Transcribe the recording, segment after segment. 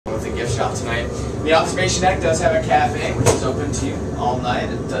with a gift shop tonight. The observation deck does have a cafe, which is open to you all night.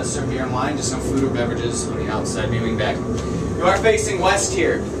 It does serve beer and wine, just no food or beverages on the outside viewing deck. You are facing west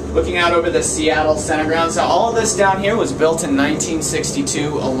here, looking out over the Seattle Center Ground. So all of this down here was built in 1962,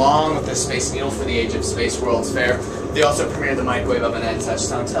 along with the Space Needle for the Age of Space World's Fair. They also premiered the microwave oven and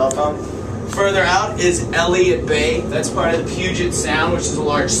touch-tone telephone. Further out is Elliott Bay. That's part of the Puget Sound, which is a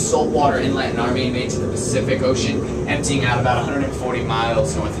large saltwater inlet and army made to the Pacific Ocean, emptying out about 140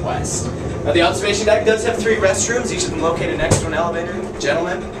 miles northwest. Now, the observation deck does have 3 restrooms, each of them located next to an elevator.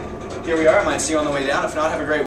 Gentlemen, here we are. I might see you on the way down. If not, have a great